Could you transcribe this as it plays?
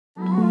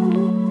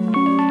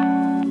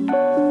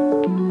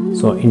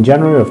So in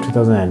January of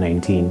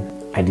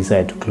 2019, I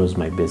decided to close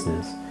my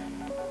business.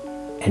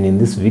 And in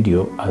this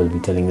video, I will be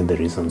telling you the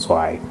reasons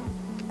why.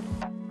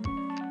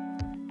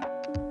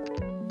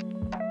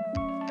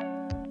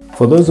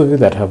 For those of you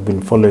that have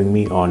been following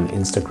me on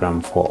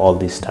Instagram for all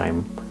this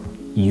time,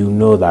 you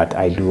know that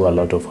I do a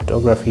lot of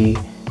photography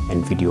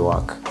and video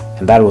work.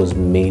 And that was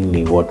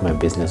mainly what my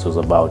business was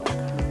about.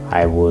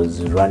 I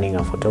was running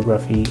a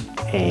photography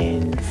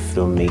and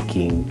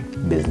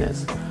filmmaking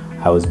business.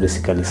 I was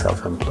basically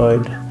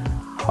self-employed.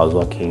 I was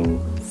working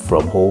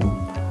from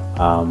home.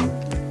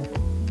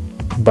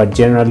 But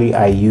generally,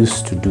 I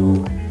used to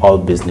do all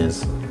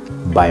business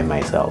by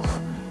myself.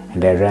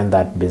 And I ran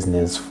that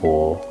business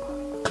for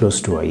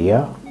close to a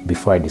year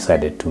before I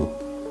decided to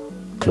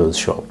close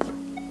shop.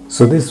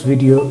 So this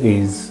video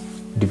is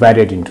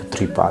divided into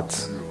 3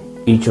 parts.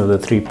 Each of the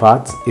 3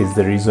 parts is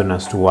the reason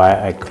as to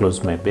why I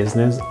closed my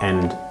business,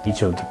 and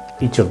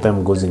each of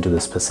them goes into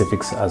the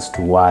specifics as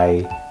to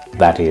why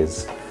that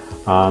is.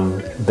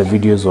 The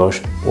videos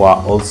were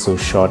also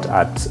shot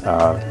at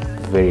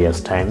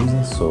various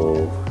times,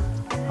 so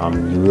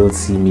you will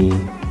see me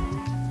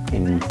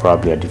in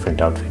probably a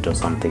different outfit or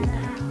something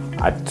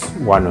at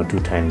 1 or 2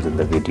 times in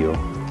the video.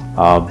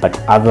 But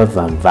other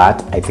than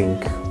that, I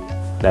think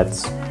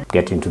let's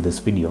get into this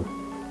video.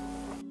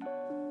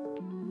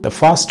 The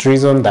first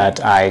reason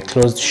that I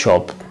closed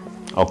shop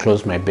or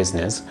closed my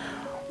business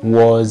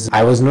was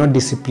I was not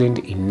disciplined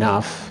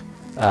enough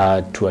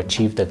to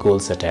achieve the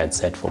goals that I had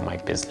set for my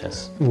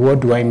business.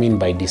 What do I mean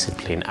by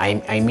discipline?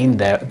 I mean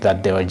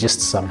that there were just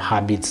some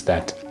habits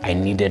that I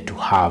needed to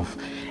have,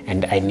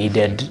 and I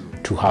needed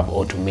to have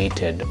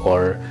automated,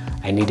 or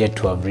I needed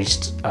to have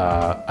reached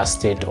a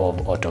state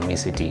of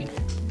automaticity.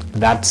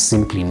 That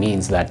simply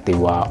means that they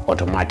were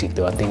automatic.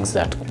 They were things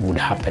that would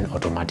happen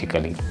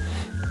automatically.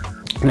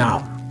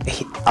 Now,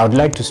 I would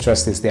like to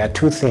stress this. There are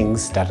 2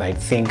 things that I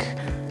think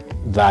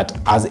that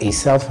as a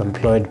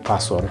self-employed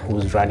person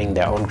who's running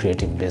their own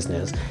creative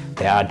business,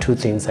 there are 2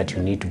 things that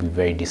you need to be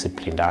very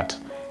disciplined at,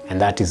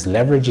 and that is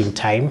leveraging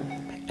time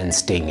and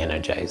staying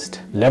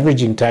energized.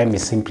 Leveraging time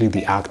is simply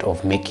the act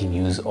of making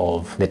use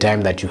of the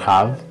time that you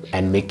have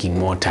and making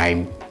more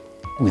time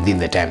within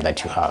the time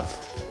that you have,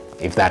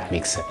 if that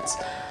makes sense,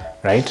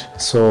 right?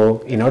 So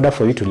in order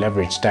for you to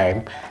leverage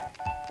time,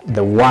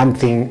 the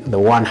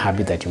one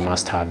habit that you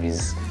must have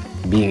is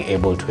being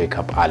able to wake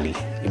up early.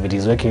 If it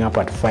is waking up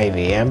at 5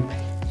 a.m.,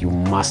 you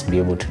must be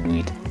able to do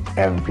it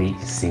every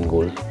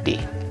single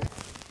day.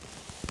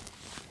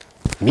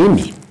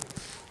 Me.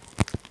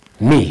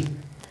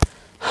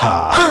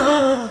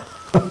 Ha.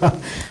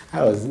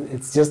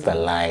 It's just a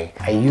lie.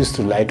 I used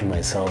to lie to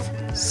myself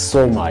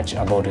so much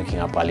about waking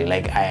up early.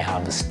 Like, I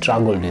have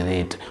struggled with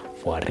it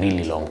for a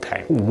really long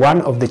time.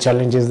 One of the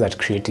challenges that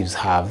creatives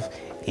have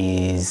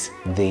is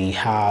they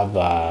have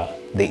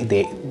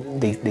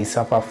they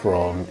suffer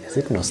from, is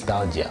it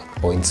nostalgia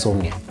or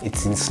insomnia?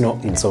 It's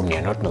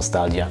insomnia, not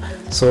nostalgia.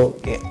 So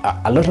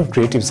a lot of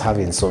creatives have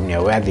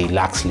insomnia where they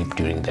lack sleep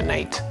during the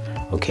night.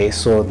 Okay,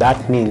 so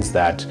that means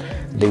that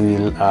they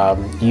will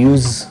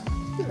use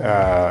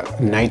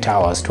night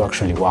hours to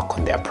actually work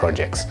on their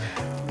projects.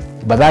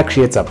 But that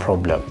creates a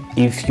problem.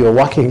 If you're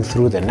working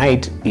through the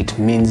night, it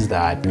means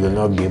that you will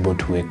not be able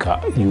to wake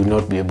up. You will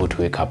not be able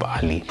to wake up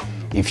early.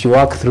 If you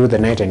work through the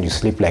night and you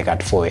sleep like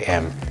at 4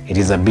 a.m., it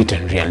is a bit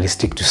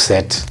unrealistic to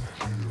start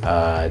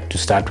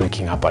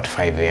waking up at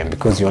 5 a.m.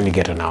 because you only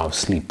get an hour of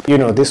sleep. You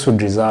know, this would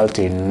result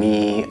in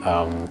me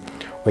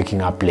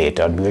waking up late.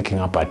 I'd be waking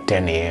up at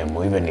 10 a.m.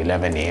 or even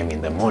 11 a.m.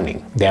 in the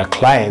morning. There are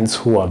clients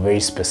who are very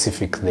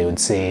specific. They would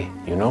say,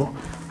 you know,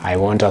 I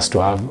want us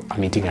to have a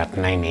meeting at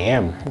 9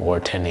 a.m.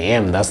 or 10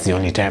 a.m. That's the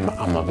only time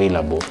I'm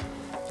available.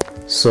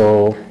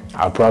 So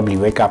I'll probably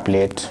wake up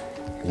late,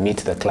 meet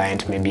the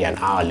client maybe an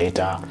hour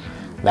later.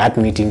 That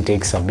meeting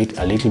takes a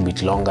little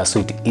bit longer,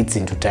 so it eats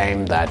into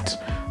time that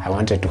I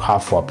wanted to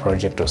have for a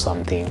project or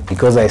something.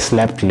 Because I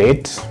slept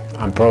late,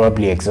 I'm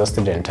probably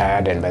exhausted and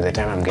tired, and by the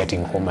time I'm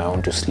getting home, I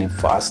want to sleep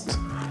fast.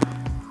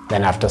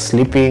 Then after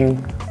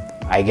sleeping,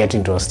 I get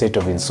into a state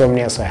of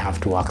insomnia, so I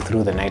have to work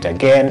through the night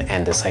again,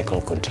 and the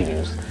cycle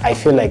continues. I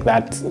feel like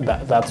that's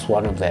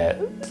one of the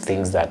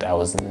things that I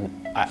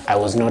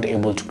was not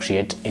able to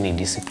create any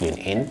discipline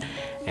in,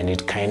 and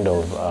it kind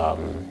of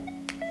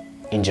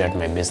injured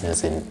my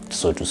business,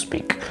 so to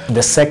speak.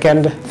 The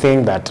second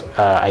thing that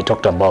I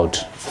talked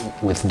about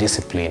with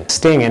discipline,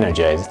 staying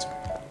energized.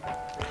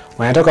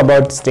 When I talk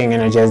about staying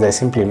energized, I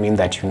simply mean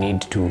that you need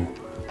to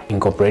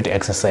incorporate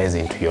exercise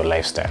into your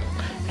lifestyle.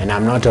 And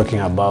I'm not talking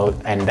about,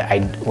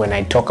 when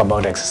I talk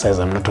about exercise,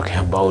 I'm not talking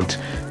about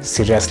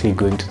seriously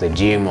going to the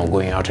gym or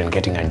going out and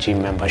getting a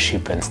gym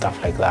membership and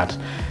stuff like that.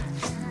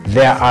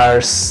 There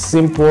are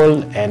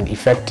simple and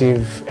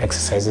effective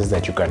exercises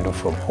that you can do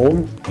from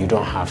home. You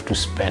don't have to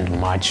spend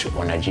much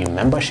on a gym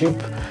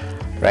membership,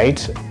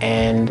 right?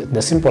 And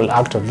the simple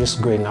act of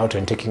just going out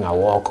and taking a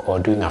walk or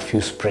doing a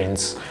few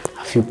sprints,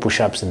 a few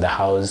push-ups in the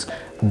house,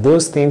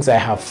 those things I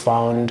have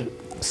found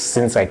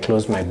since I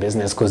closed my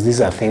business, because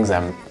these are things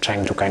I'm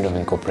trying to kind of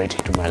incorporate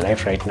into my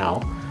life right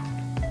now.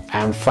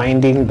 I'm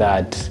finding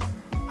that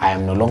I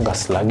am no longer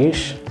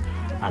sluggish.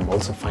 I'm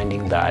also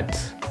finding that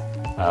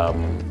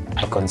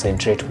I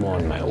concentrate more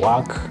on my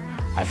work.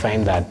 I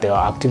find that there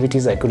are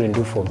activities I couldn't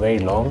do for very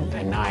long,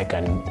 and now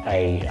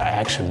I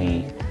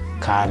actually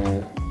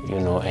can, you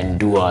know,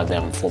 endure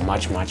them for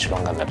much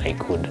longer than I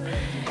could.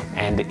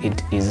 And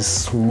it is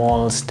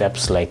small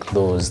steps like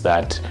those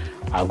that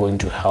are going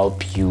to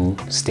help you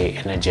stay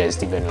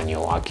energized even when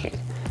you're working.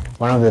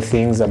 One of the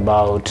things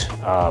about,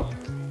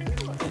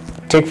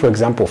 take for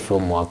example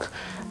film work.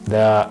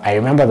 I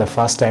remember the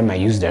first time I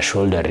used a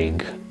shoulder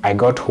rig, I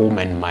got home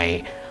and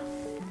my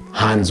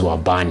hands were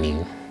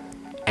burning.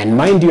 And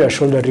mind you, a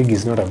shoulder rig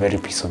is not a very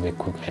piece of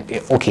equipment.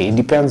 Okay, it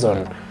depends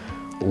on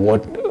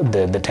what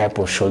the type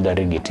of shoulder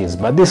rig it is,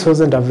 but this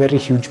wasn't a very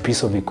huge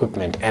piece of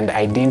equipment, and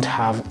I didn't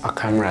have a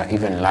camera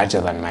even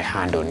larger than my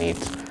hand on it,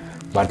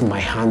 but my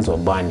hands were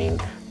burning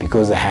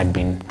because I had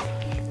been,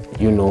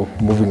 you know,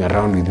 moving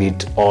around with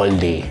it all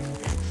day,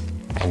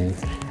 and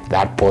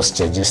that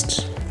posture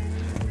just,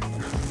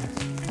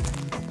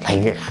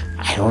 like,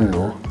 I don't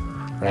know,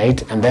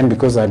 right? And then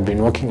because I'd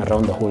been walking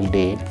around the whole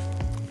day,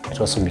 it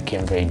also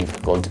became very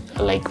difficult.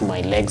 Like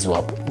my legs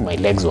were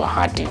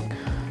hurting,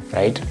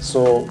 right?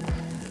 So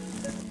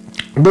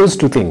those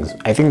two things,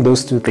 I think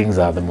those two things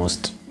are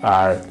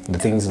the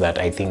things that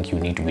I think you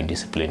need to be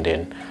disciplined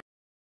in.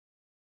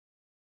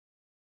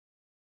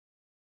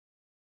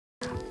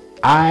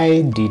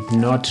 I did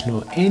not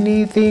know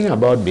anything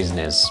about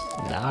business.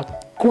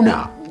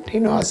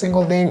 Didn't know a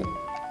single thing.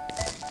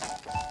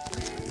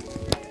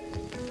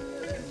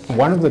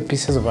 One of the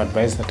pieces of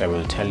advice that I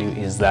will tell you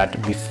is that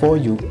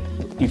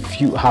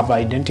if you have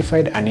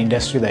identified an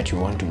industry that you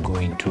want to go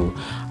into,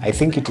 I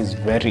think it is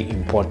very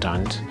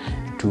important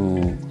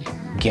to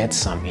get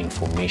some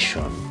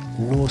information.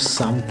 Know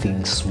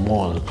something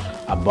small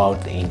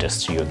about the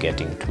industry you're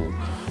getting to.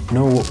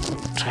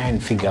 Try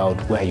and figure out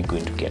where you're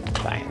going to get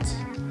clients,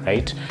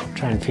 right?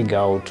 Try and figure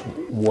out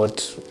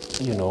what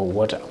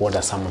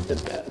are some of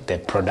the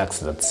products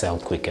that sell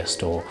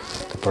quickest or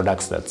the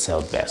products that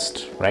sell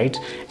best, right?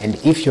 And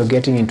if you're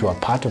getting into a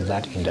part of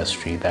that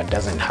industry that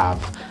doesn't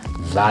have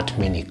that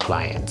many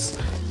clients,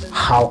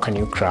 how can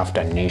you craft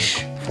a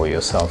niche for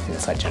yourself in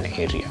such an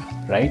area,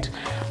 right?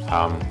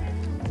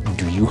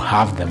 Do you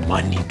have the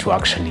money to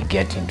actually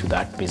get into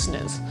that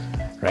business,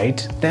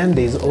 right? Then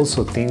there's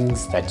also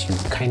things that you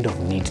kind of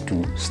need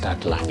to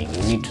start learning.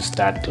 You need to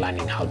start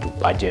learning how to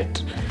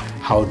budget,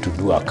 how to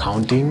do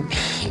accounting.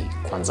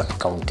 Kwanza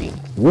accounting.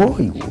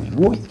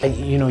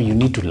 You know, you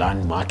need to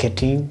learn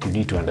marketing. You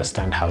need to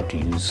understand how to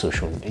use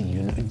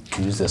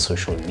the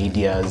social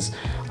medias.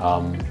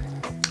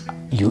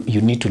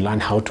 You need to learn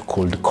how to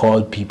cold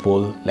call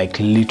people, like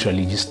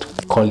literally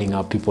just calling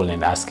up people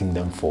and asking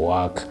them for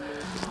work.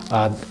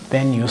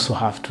 Then you also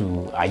have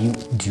to,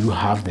 do you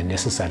have the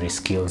necessary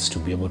skills to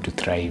be able to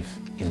thrive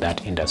in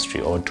that industry,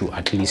 or to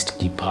at least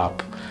keep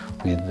up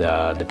with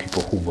the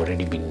people who've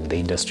already been in the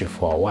industry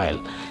for a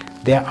while?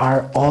 There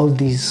are all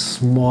these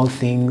small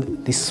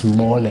things, these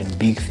small and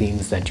big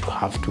things that you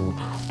have to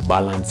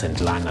balance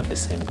and learn at the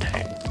same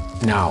time.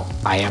 Now,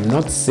 I am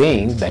not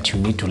saying that you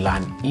need to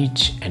learn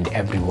each and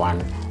every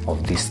one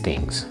of these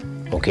things,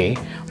 okay?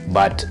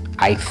 But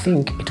I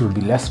think it will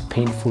be less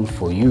painful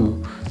for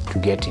you to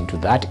get into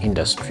that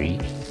industry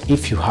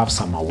if you have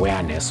some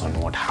awareness on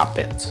what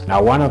happens.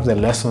 Now, one of the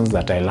lessons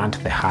that I learned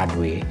the hard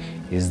way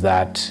is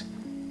that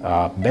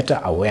better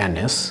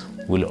awareness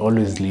will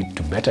always lead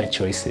to better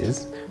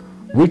choices,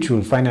 which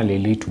will finally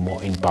lead to more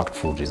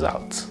impactful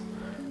results.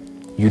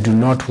 You do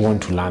not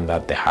want to learn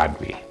that the hard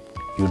way.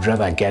 You'd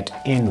rather get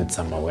in with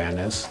some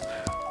awareness,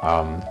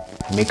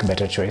 make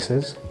better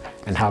choices,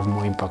 and have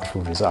more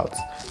impactful results.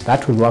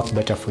 That will work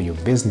better for your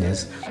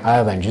business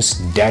other than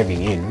just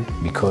diving in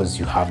because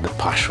you have the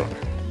passion.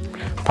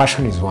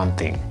 Passion is one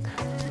thing,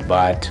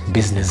 but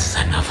business is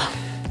another.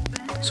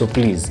 So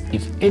please,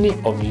 if any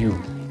of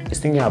you is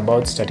thinking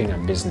about starting a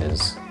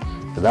business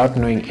without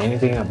knowing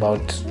anything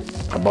about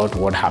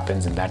what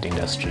happens in that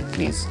industry,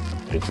 please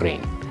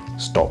refrain,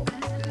 stop.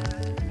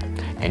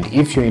 And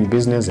if you're in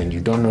business and you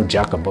don't know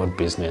jack about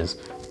business,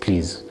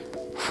 please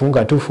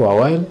funga tu for a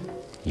while,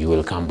 you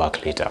will come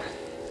back later.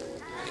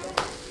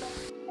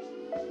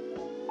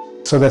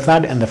 So the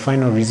third and the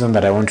final reason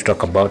that I want to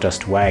talk about as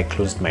to why I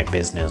closed my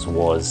business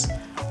was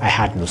I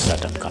had no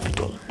startup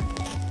capital.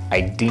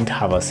 I didn't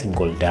have a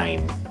single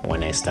dime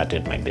when I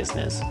started my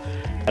business.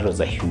 That was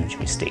a huge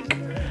mistake.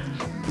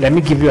 Let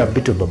me give you a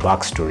bit of a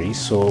backstory.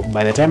 So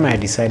by the time I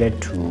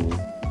decided to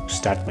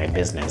start my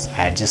business, I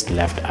had just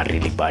left a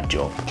really bad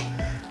job,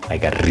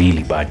 like a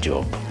really bad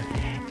job.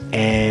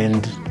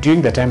 And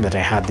during the time that I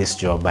had this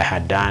job, I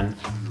had done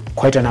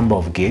quite a number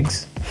of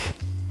gigs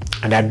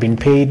and I'd been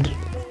paid.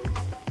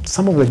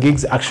 Some of the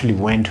gigs actually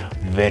went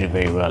very,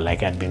 very well.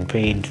 Like I'd been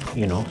paid,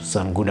 you know,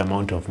 some good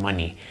amount of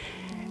money.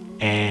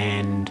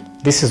 And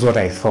this is what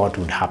I thought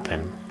would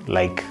happen.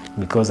 Like,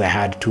 because I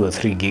had 2 or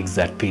 3 gigs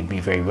that paid me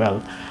very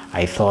well,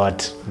 I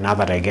thought now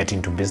that I get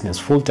into business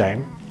full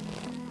time,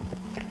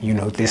 you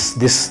know, this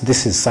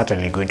is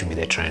certainly going to be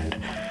the trend.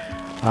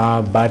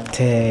 But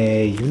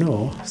you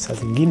know, saa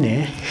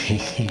zingine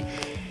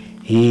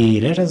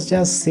let us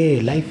just say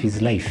life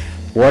is life.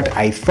 What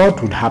I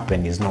thought would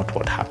happen is not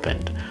what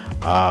happened.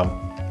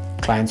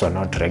 Clients are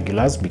not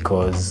regulars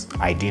because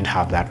I didn't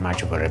have that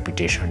much of a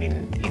reputation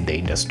in the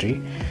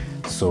industry.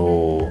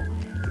 So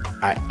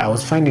I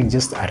was finding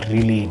just a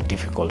really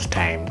difficult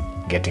time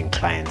getting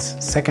clients.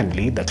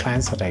 Secondly, the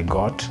clients that I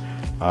got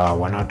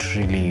were not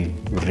really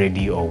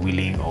ready or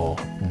willing, or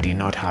did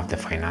not have the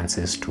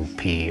finances to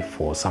pay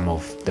for some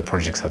of the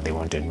projects that they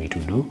wanted me to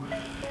do.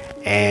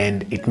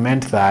 And it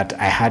meant that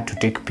I had to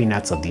take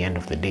peanuts at the end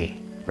of the day,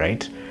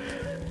 right?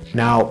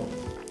 Now,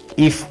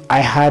 if I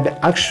had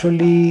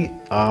actually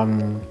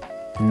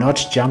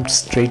not jumped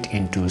straight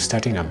into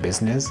starting a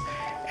business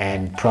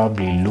and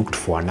probably looked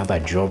for another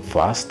job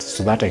first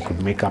so that I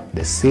could make up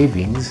the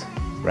savings,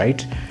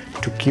 right,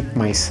 to keep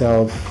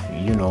myself,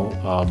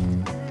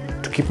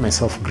 to keep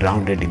myself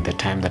grounded in the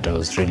time that I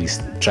was really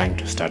trying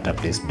to start up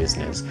this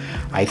business,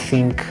 I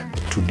think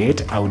to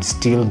date I would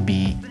still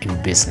be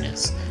in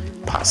business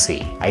per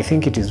se. I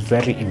think it is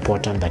very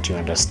important that you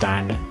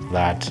understand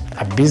that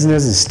a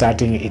business is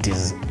starting, it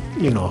is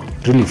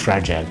really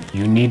fragile.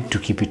 You need to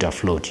keep it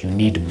afloat. You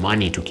need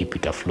money to keep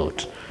it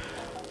afloat.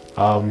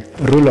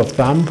 Rule of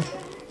thumb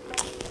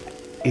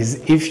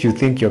is, if you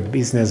think your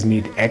business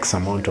need X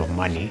amount of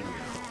money,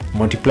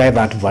 multiply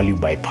that value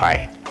by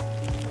pi.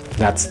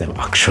 That's the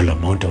actual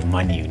amount of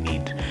money you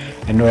need.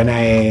 And when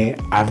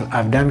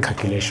I've done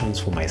calculations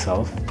for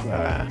myself,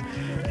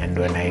 and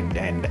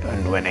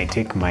when I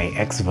take my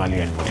X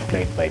value and multiply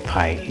it by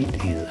pi,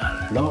 it is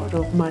a lot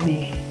of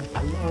money.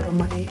 A lot of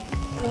money.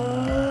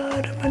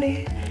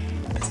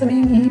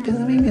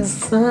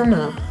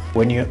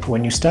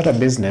 When you start a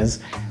business,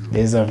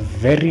 there's a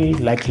very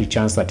likely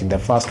chance that in the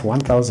first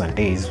 1,000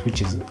 days,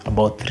 which is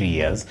about 3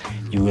 years,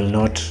 you will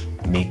not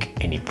make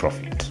any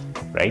profit,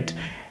 right?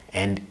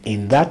 And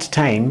in that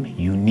time,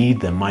 you need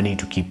the money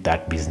to keep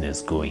that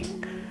business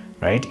going,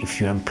 right? If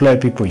you employ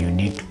people, you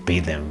need to pay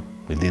them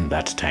within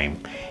that time.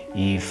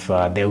 If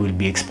there will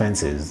be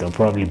expenses, there'll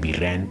probably be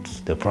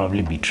rent, there'll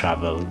probably be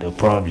travel, there'll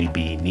probably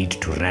be need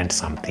to rent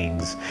some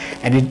things,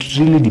 and it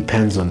really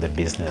depends on the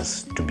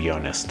business, to be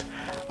honest.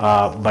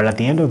 But at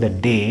the end of the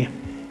day,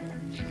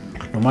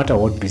 no matter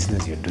what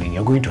business you're doing,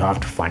 you're going to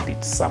have to fund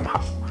it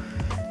somehow.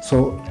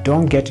 So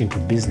don't get into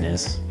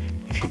business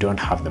if you don't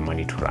have the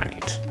money to run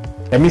it.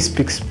 Let me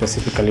speak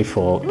specifically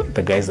for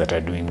the guys that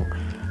are doing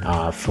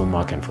film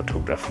work and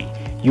photography.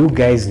 You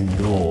guys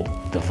know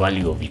the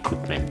value of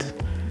equipment,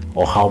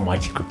 or how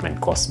much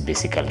equipment costs.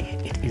 Basically,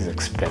 it is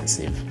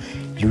expensive.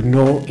 You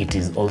know it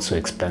is also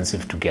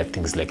expensive to get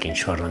things like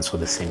insurance for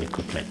the same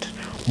equipment,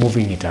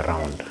 moving it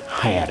around,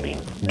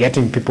 hiring,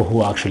 getting people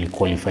who are actually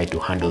qualified to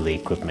handle the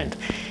equipment.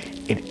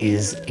 It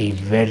is a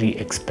very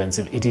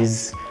expensive, it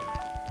is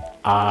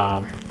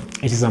a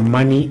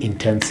money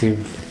intensive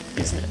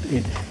business.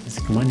 Is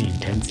it money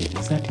intensive?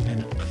 Is that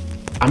even?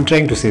 I'm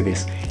trying to say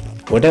this.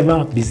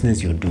 Whatever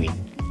business you're doing,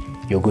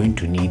 you're going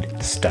to need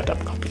startup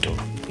capital.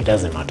 It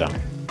doesn't matter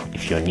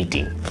if you're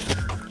knitting.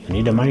 You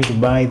need the money to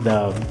buy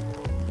the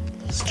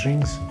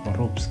strings or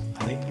ropes.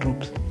 Are they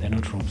ropes? They're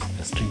not ropes,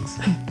 they're strings.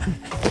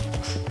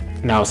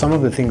 Now, some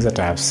of the things that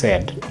I have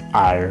said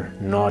are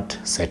not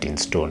set in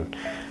stone.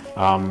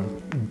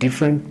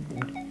 Different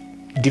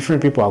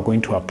people are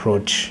going to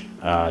approach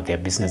their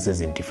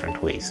businesses in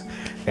different ways.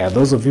 There are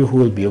those of you who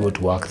will be able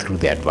to work through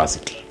the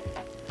adversity.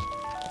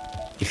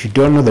 If you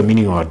don't know the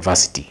meaning of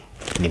adversity,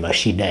 ni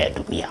mashida ya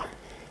dunia.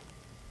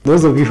 There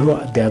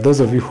are those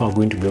of you who are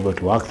going to be able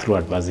to work through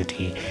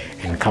adversity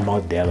and come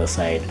out the other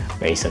side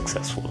very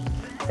successful,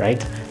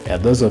 right? There are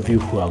those of you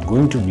who are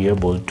going to be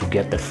able to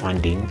get the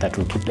funding that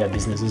will keep their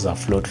businesses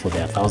afloat for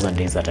their 1,000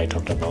 days that I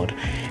talked about,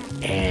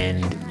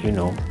 and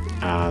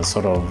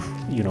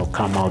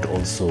come out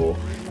also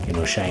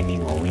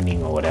shining or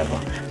winning or whatever.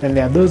 Then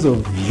there are those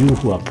of you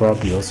who are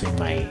probably also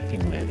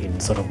in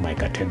sort of my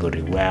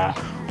category, where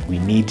we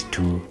need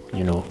to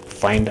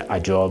find a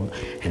job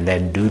and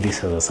then do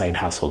this as a side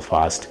hustle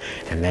first,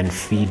 and then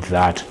feed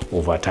that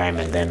over time,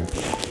 and then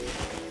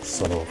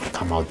sort of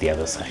come out the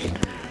other side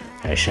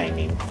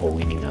shining or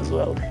winning as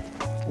well.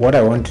 What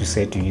I want to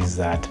say to you is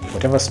that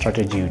whatever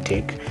strategy you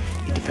take,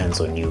 it depends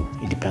on you.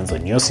 It depends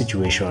on your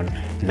situation.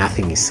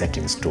 Nothing is set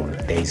in stone.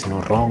 There is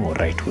no wrong or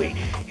right way.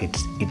 It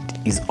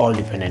is all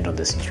dependent on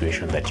the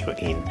situation that you're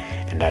in,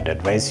 and I'd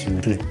advise you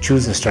to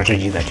choose a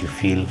strategy that you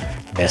feel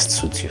best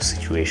suits your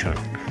situation.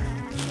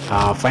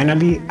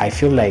 Finally, I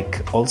feel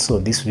like also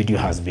this video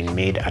has been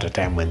made at a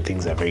time when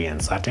things are very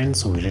uncertain,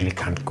 so we really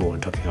can't go on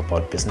talking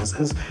about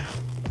businesses,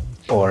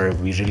 or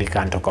we really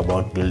can't talk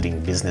about building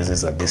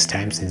businesses at this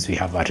time, since we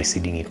have a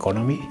receding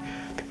economy.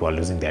 People are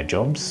losing their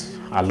jobs.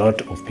 A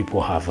lot of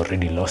people have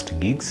already lost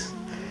gigs.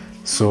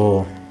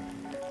 So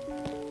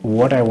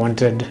what I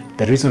wanted,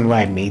 the reason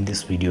why I made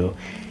this video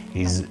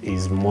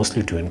is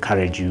mostly to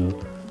encourage you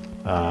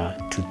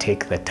to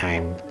take the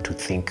time to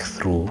think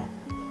through,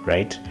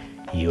 right,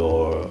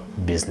 your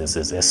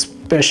businesses,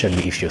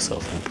 especially if you're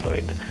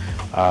self-employed.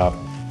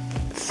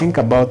 Think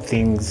about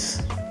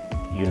things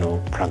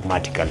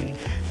pragmatically.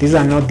 These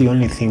are not the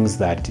only things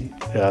that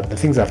the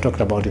things I've talked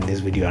about in this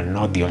video are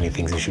not the only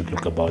things you should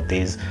look about.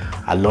 There's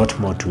a lot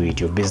more to it.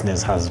 Your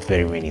business has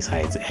very many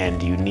sides,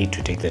 and you need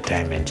to take the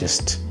time and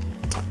just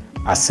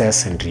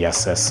assess and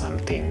reassess some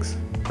things,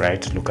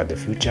 right? Look at the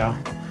future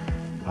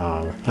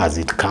as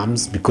it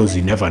comes, because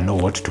you never know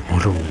what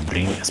tomorrow will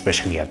bring,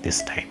 especially at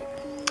this time.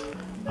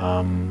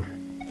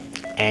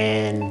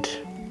 And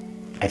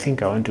I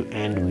think I want to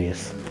end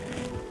with,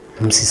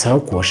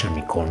 msisahau kuosha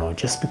mikono.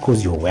 Just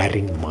because you're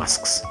wearing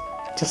masks,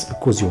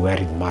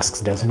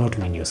 does not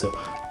mean yourself.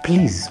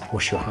 Please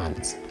wash your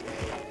hands.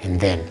 And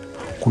then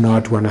kuna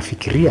watu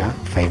wanafikiria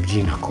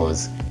 5G na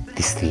cause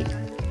this thing.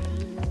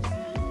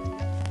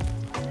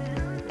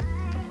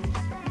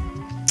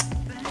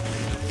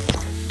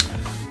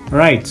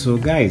 Right, so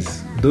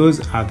guys, those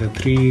are the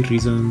 3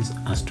 reasons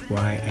as to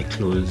why I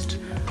closed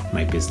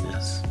my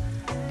business.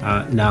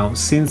 Now,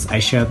 since I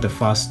shared the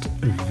first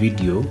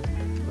video,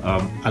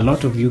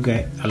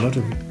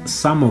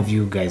 some of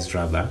you guys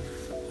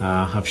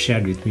have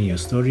shared with me your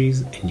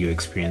stories and your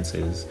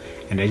experiences,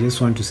 and I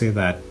just want to say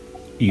that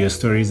your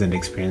stories and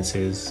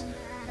experiences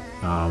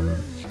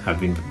have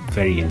been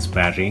very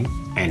inspiring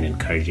and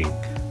encouraging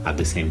at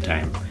the same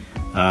time.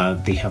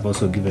 They have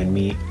also given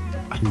me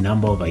a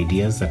number of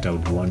ideas that I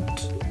would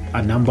want,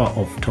 a number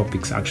of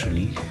topics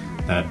actually,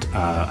 that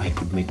I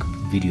could make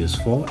videos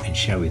for and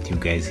share with you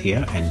guys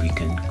here, and we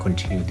can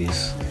continue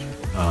this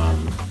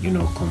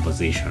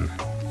conversation.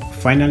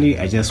 Finally,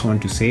 I just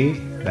want to say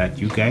that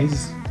you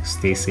guys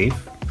stay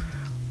safe,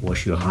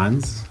 wash your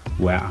hands,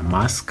 wear a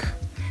mask,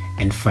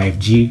 and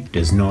 5G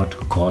does not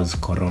cause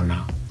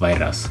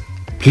coronavirus.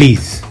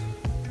 Please.